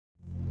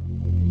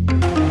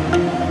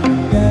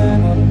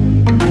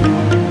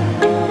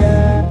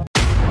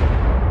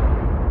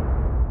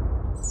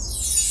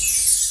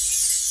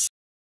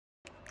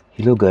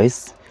Hello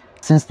guys,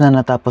 since na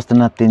natapos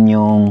na natin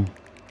yung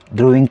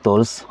drawing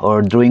tools or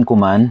drawing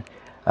command,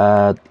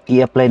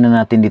 i-apply na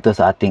natin dito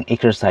sa ating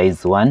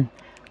exercise 1,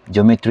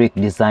 geometric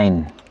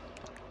design.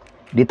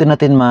 Dito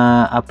natin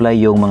ma-apply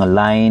yung mga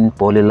line,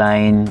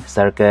 polyline,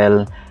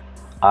 circle,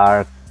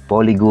 arc,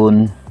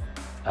 polygon,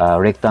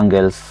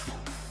 rectangles.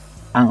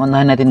 Ang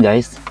unahin natin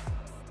guys,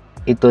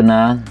 ito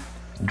na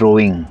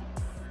drawing.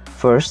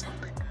 First,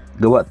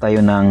 gawa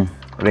tayo ng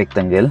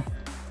rectangle.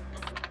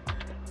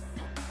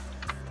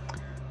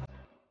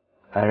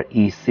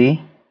 REC,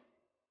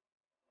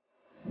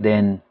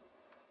 then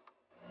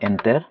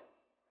enter.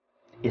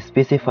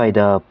 Specify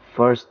the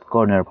first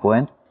corner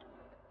point,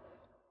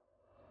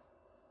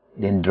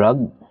 then drag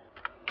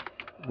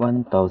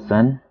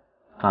 1000,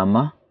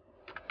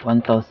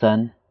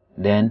 1000,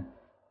 then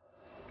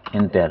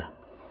enter.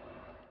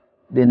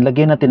 Then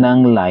lagyan natin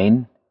ang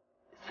line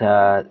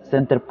sa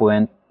center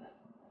point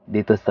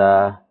dito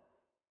sa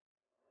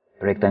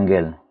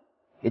rectangle.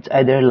 It's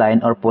either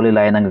line or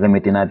polyline ang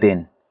gagamitin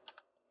natin.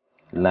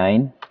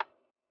 Line.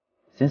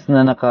 Since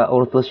na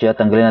naka-ortho siya,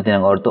 tanggalin natin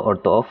ang ortho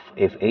off,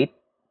 F8.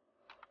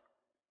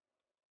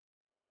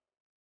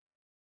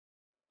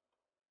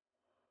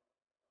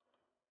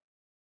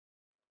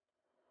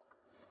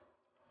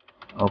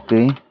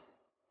 Okay.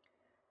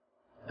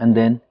 And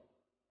then,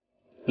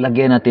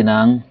 lagyan natin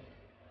ng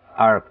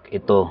arc.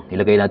 Ito.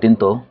 Ilagay natin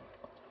to.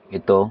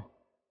 Ito.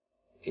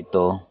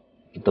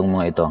 Itong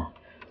mga ito.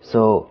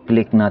 So,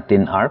 click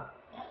natin arc.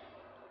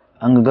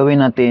 Ang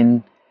gagawin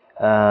natin,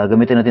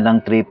 gamitin natin ang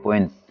 3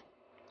 points.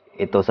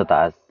 Ito sa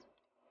taas.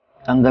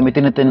 Ang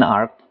gamitin natin na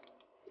arc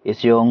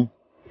is yung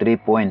 3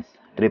 points.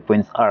 3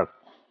 points arc.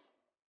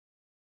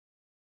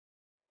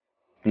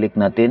 Click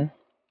natin.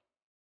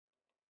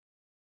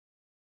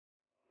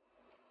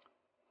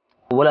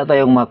 Wala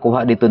tayong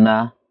makuha dito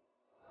na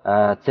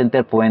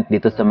center point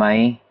dito sa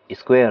may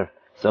square.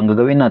 So, ang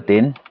gagawin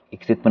natin,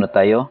 exit muna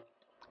tayo.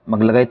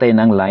 Maglagay tayo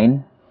ng line.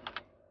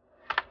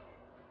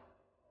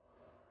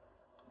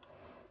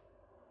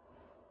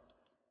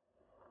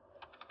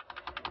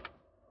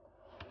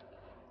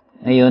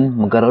 Ngayon,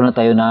 magkaroon na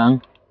tayo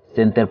ng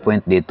center point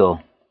dito.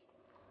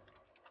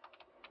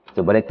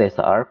 So, balik tayo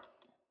sa arc.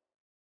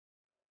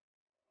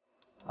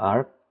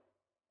 Arc.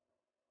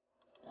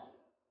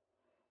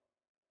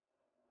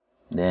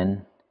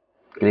 Then,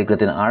 click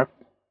natin ang arc.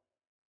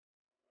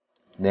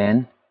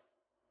 Then,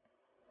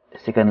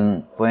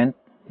 second point.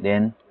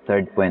 Then,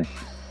 third point.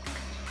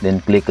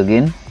 Then, click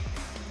again.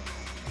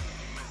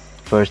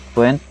 First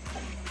point,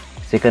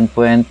 second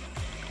point,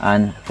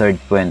 and third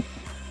point.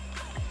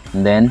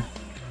 And then,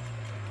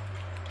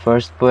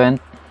 first point,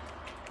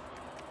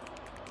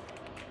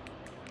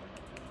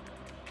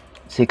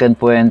 second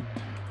point,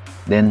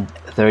 then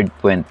third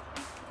point.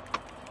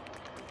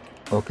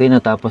 Okay,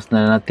 natapos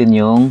na natin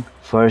yung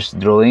first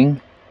drawing.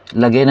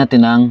 Lagay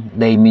natin ang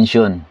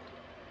dimension.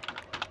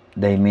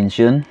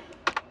 Dimension.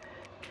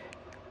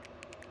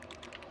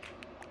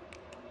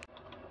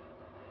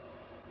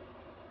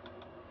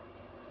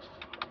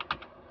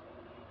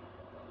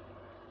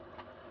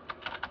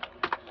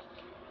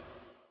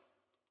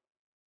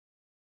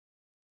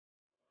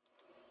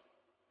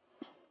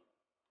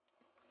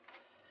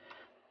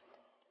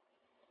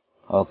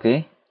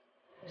 Okay.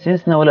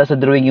 Since nawala sa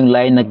drawing yung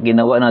line na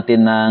ginawa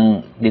natin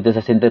dito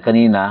sa center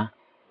kanina,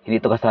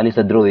 hindi ito kasali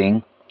sa drawing.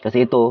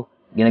 Kasi ito,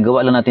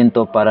 ginagawa lang natin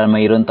to para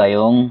mayroon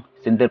tayong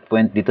center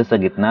point dito sa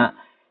gitna.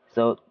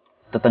 So,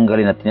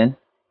 tatanggalin natin yan.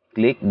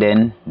 Click,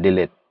 then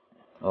delete.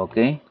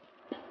 Okay.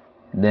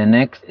 Then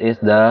next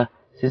is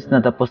since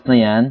natapos na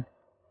yan,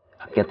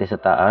 akyat tayo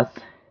sa taas.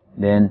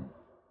 Then,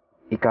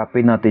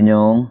 i-copy natin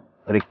yung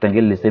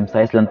rectangle. The same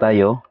size lang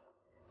tayo.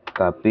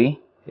 Copy,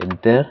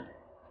 enter.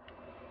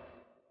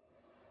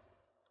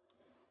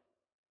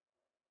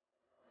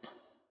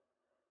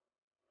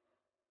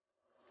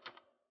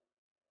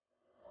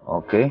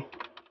 Okay.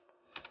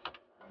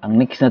 Ang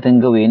next natin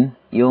gawin,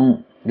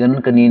 yung ganun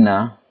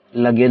kanina,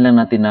 lagyan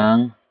lang natin ng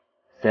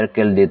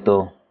circle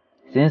dito.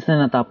 Since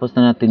na natapos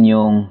na natin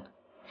yung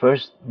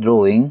first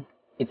drawing,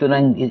 ito na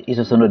yung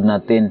isusunod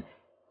natin.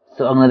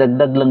 So, ang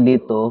nadagdag lang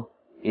dito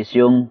is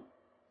yung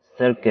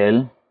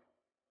circle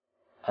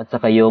at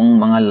saka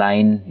yung mga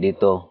line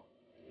dito.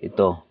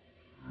 Ito.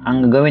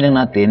 Ang gagawin lang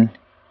natin,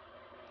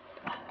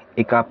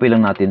 i-copy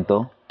lang natin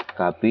to.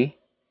 Copy.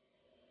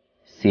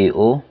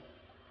 CO.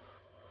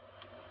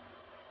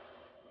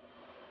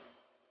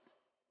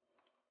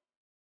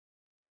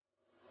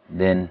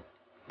 Then,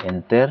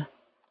 enter.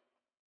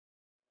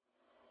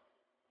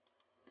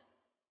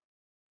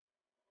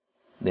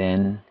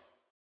 Then,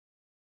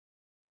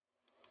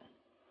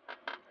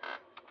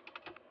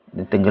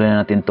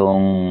 tanggalin natin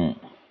tong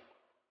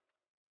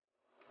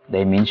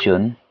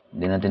dimension.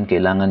 Hindi natin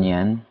kailangan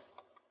yan.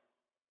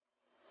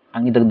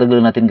 Ang idagdag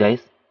lang natin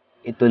guys,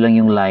 ito lang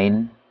yung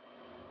line.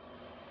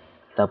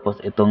 Tapos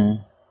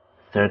itong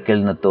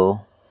circle na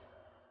to.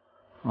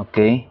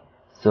 Okay.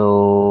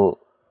 So,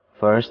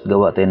 first,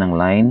 gawa tayo ng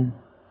line.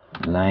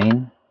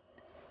 Line.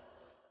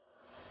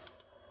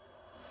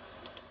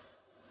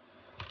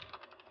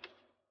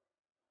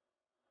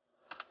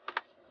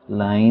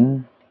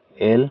 line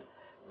L,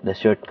 the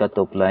shortcut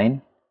of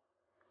line.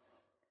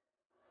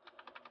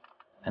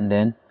 And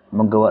then,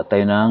 magawa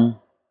tayo ng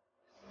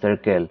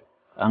circle.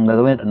 Ang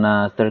gagawin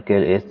na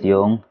circle is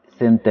yung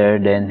center,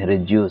 then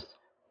reduce.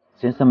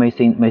 Since na may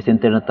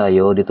center na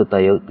tayo, dito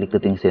tayo, click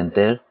natin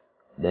center.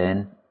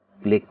 Then,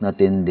 click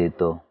natin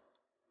dito.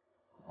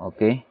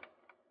 Okay?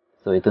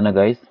 So, ito na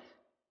guys.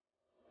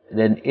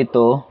 Then,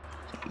 ito,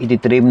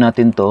 i-trim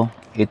natin to.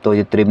 Ito,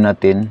 i-trim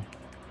natin.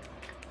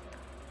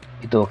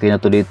 Ito, okay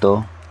na to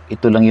dito.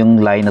 Ito lang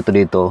yung line na to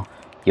dito.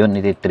 Yun,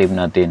 i-trim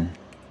natin.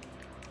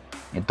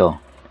 Ito.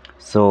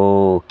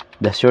 So,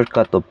 the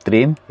shortcut of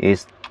trim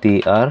is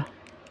TR,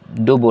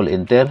 double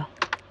enter.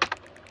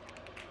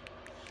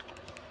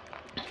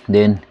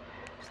 Then,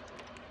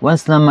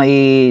 once na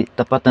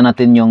maitapat na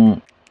natin yung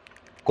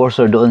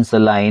cursor doon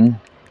sa line,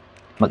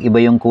 mag-iba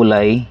yung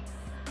kulay,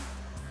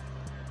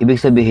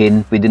 ibig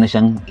sabihin, pwede na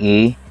siyang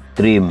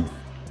i-trim.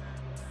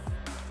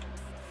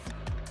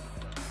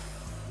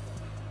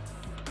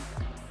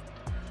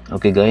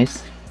 Okay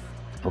guys,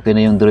 okay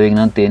na yung drawing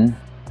natin.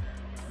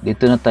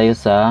 Dito na tayo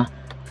sa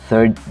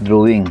third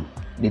drawing.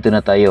 Dito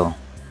na tayo.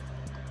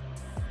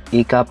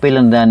 I-copy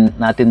lang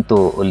natin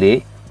to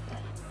uli.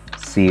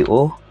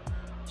 CO,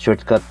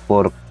 shortcut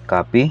for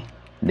copy,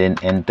 then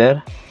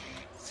enter.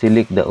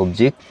 Select the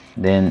object,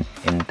 then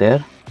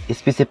enter.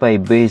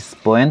 Specify base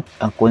point.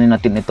 Ang kunin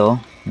natin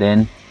ito,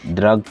 then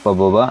drag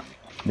pababa,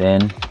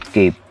 then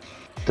escape.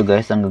 Ito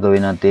guys, ang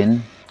gagawin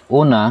natin.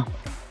 Una,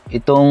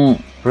 itong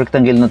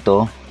rectangle na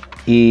to,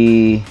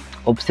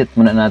 i-offset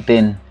muna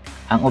natin.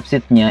 Ang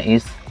offset niya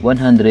is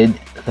 136.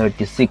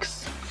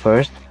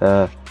 First,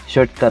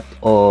 shortcut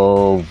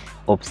of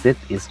offset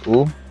is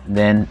U,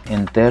 then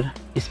enter.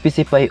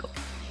 Specify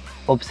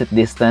offset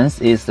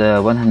distance is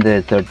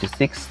 136,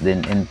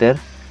 then enter.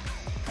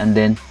 And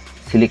then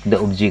select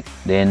the object,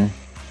 then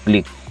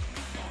click.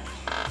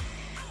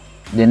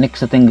 Then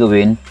next natin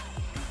gawin,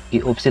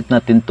 i-offset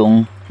natin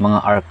tong mga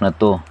arc na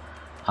to.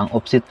 Ang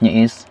offset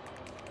niya is,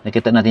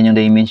 nakita natin yung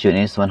dimension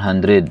is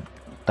 100.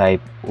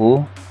 Type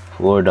U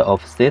for the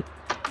offset,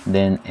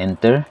 then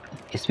enter.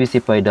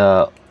 Specify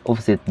the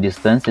offset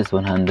distance is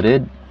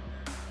 100,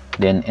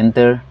 then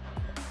enter.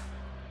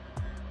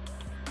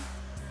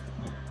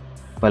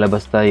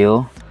 Palabas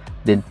tayo,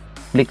 then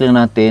click lang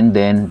natin,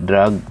 then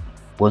drag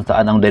kung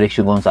saan ang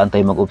direction kung saan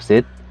tayo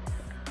mag-offset,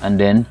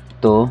 and then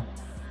ito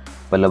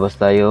palabas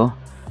tayo,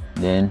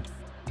 then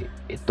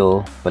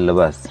ito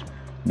palabas,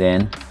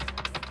 then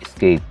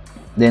escape.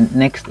 Then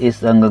next is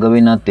ang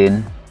gagawin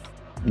natin,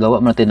 gawa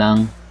natin ng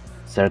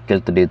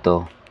circle to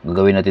dito.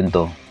 Gagawin natin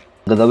to.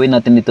 Gagawin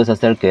natin dito sa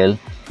circle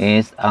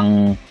is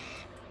ang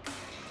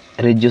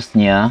radius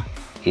niya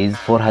is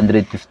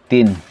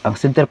 415. Ang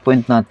center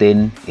point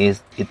natin is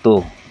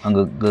ito.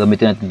 Ang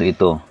gagamitin natin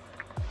ito.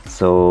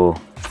 So,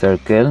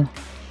 circle.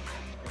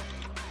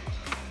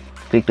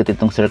 Click natin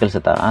itong circle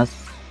sa taas.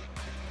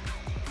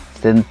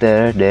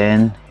 Center,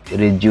 then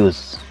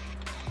reduce.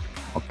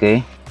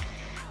 Okay.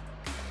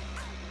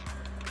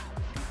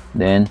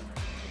 Then,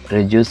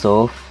 radius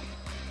of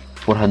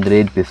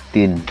 415.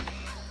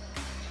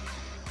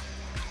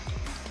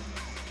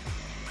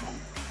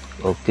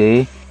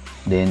 Okay.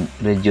 Then,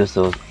 radius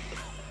of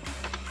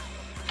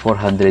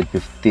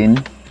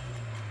 415.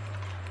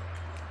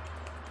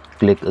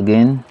 Click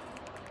again.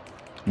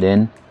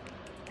 Then,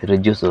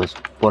 radius of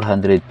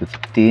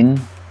 415.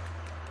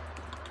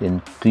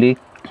 Then, click.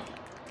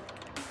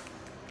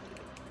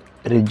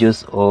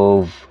 Radius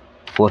of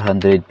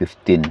 415.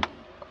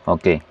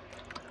 Okay.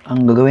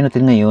 Ang gagawin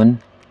natin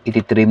ngayon,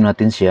 iti-trim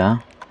natin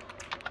siya.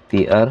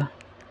 TR.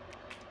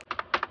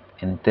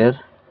 Enter.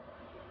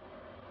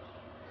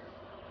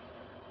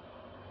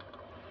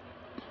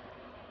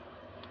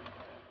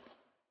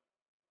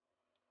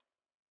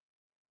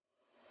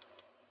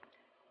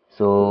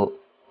 So,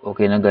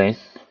 okay na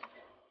guys.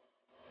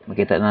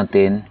 Makita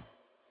natin,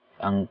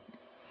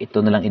 ito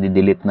na lang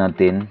i-delete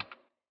natin.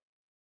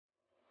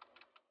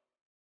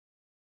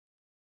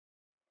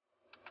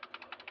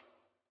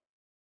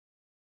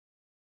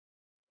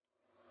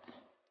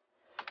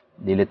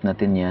 Delete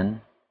natin yan.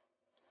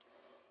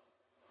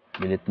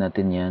 Delete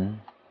natin yan.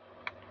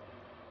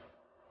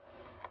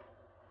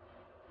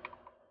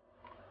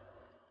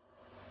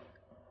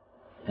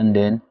 And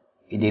then,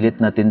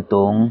 i-delete natin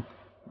tong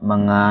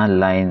mga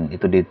line.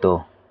 Ito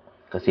dito.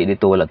 Kasi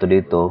dito, wala to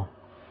dito.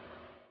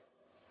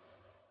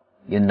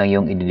 Yun lang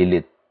yung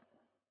i-delete.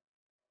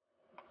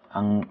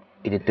 Ang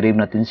i-trim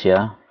natin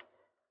siya.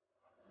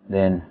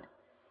 Then,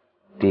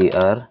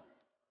 TR.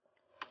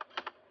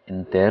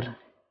 Enter.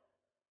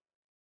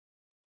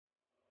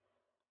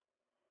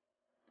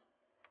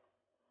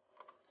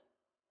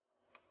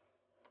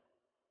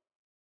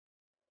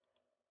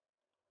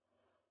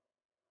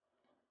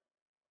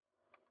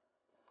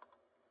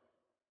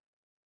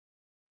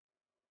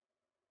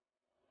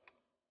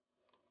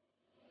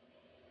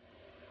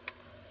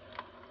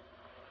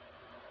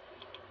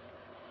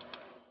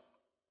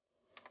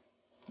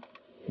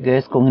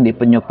 Guys, kung hindi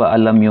pa nyo pa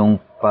alam yung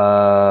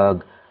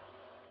pag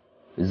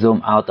zoom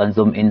out and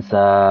zoom in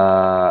sa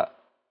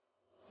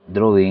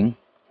drawing,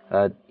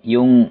 At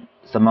yung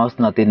sa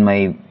mouse natin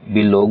may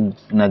bilog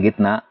na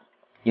gitna,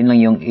 yun lang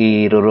yung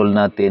i-roll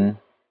natin.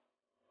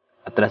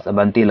 Atras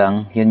abanti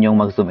lang, yun yung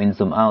mag-zoom in,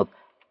 zoom out.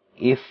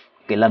 If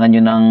kailangan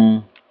nyo ng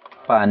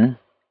pan,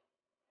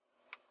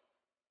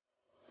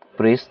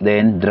 press,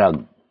 then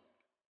drag.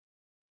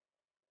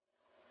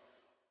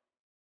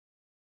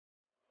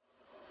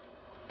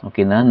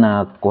 Okay na,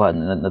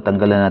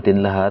 natanggalan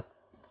natin lahat.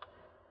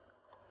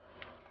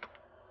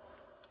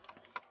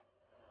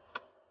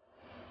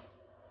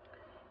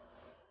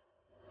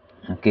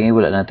 Okay,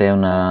 wala na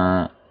tayong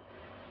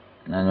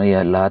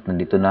lahat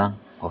nandito na.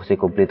 Kasi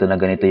kompleto na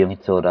ganito yung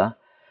itsura.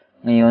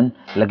 Ngayon,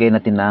 lagay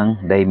natin ng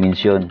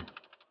dimension.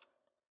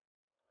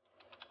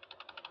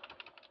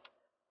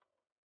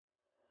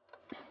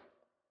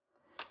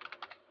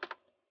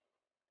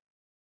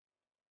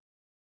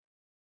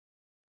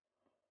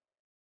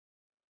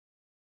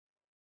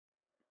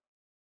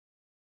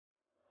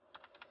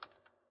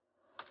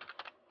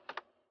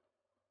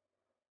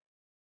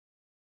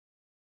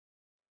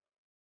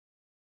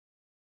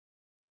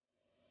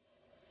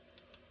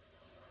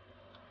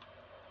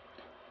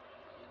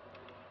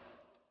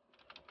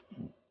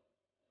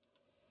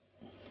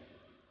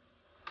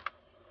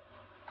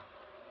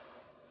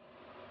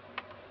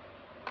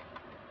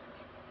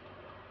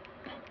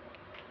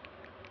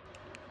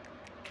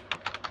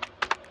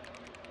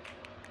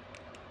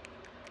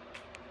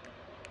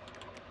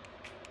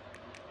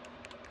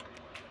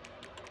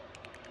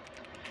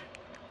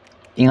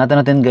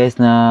 Ingatan natin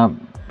guys na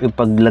yung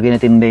paglagay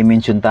natin ng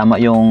dimension, tama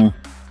yung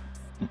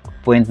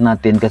point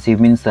natin, kasi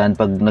minsan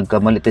pag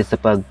nagkamali tayo sa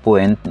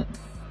pag-point,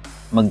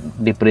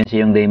 mag-difference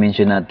yung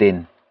dimension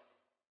natin.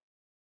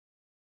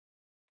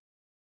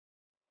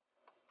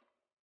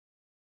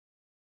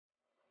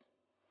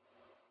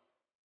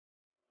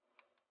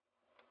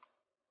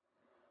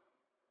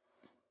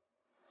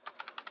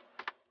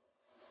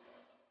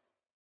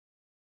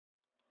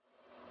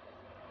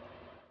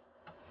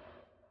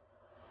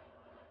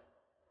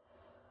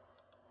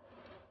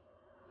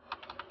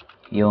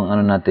 Yung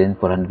ano natin,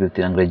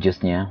 450 ang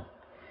radius niya.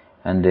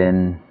 And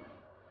then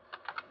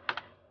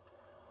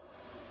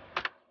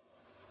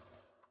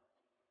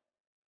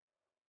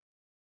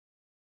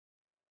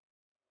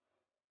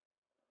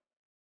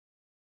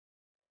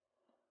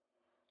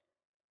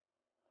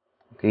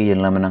okay,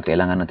 yun naman ang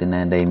kailangan natin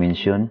na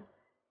dimension.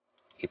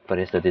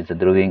 Ipares natin sa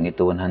drawing.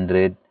 Ito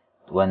 100,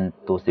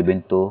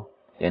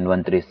 1272, and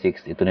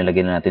 136. Ito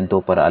nilagay na natin to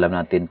para alam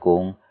natin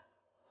kung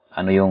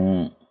ano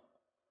yung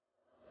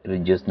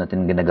radius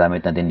natin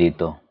ginagamit natin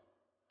dito.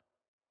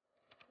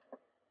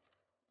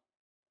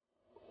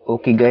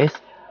 Okay guys,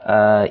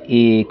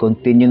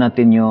 i-continue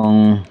natin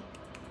yung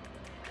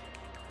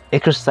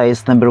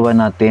exercise number 1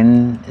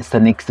 natin sa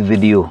next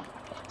video.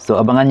 So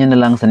abangan nyo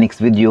na lang sa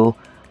next video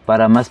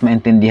para mas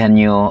maintindihan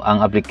nyo ang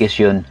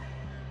application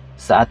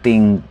sa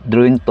ating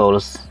drawing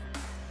tools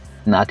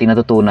na ating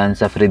natutunan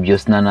sa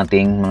previous na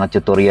nating mga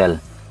tutorial.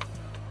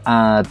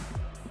 At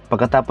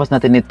pagkatapos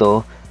natin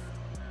ito,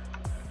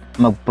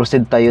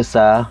 mag-proceed tayo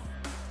sa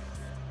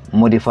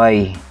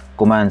modify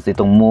commands.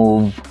 Itong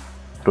move,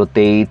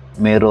 rotate,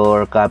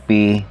 mirror,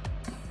 copy,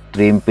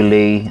 trim,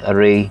 fillet,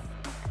 array.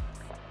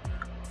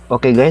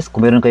 Okay guys,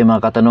 kung meron kayong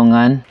mga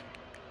katanungan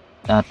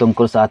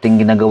tungkol sa ating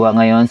ginagawa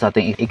ngayon, sa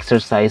ating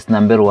exercise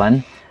number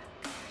 1,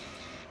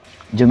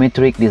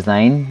 geometric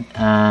design,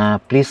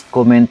 please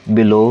comment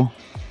below